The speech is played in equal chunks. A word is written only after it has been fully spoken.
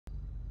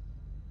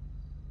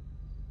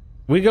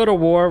We go to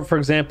war, for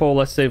example,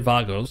 let's say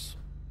Vagos.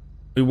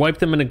 We wipe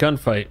them in a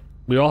gunfight.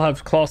 We all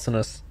have cloths in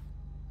us.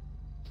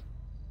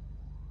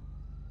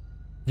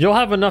 You'll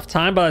have enough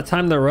time by the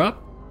time they're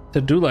up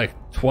to do like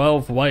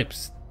 12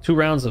 wipes, 2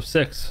 rounds of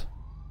 6.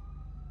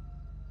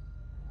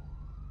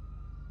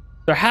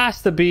 There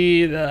has to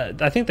be,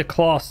 I think the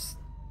cloths...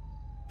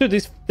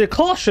 Dude, the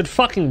cloths should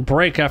fucking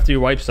break after you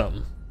wipe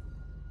something.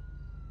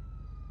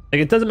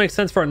 Like, it doesn't make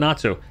sense for it not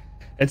to.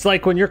 It's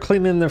like when you're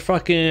cleaning the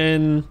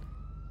fucking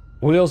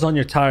wheels on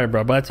your tire,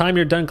 bro. By the time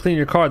you're done cleaning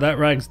your car, that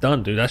rag's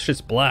done, dude. That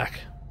shit's black.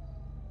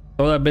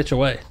 Throw that bitch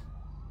away.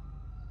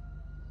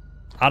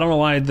 I don't know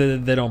why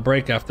they don't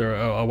break after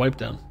a wipe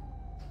down.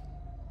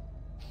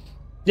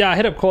 Yeah, I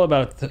hit up Cole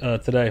about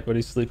it today, but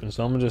he's sleeping,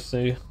 so I'm gonna just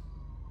see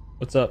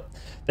what's up.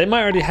 They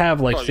might already have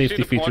like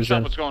safety features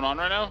in. What's going on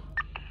right now?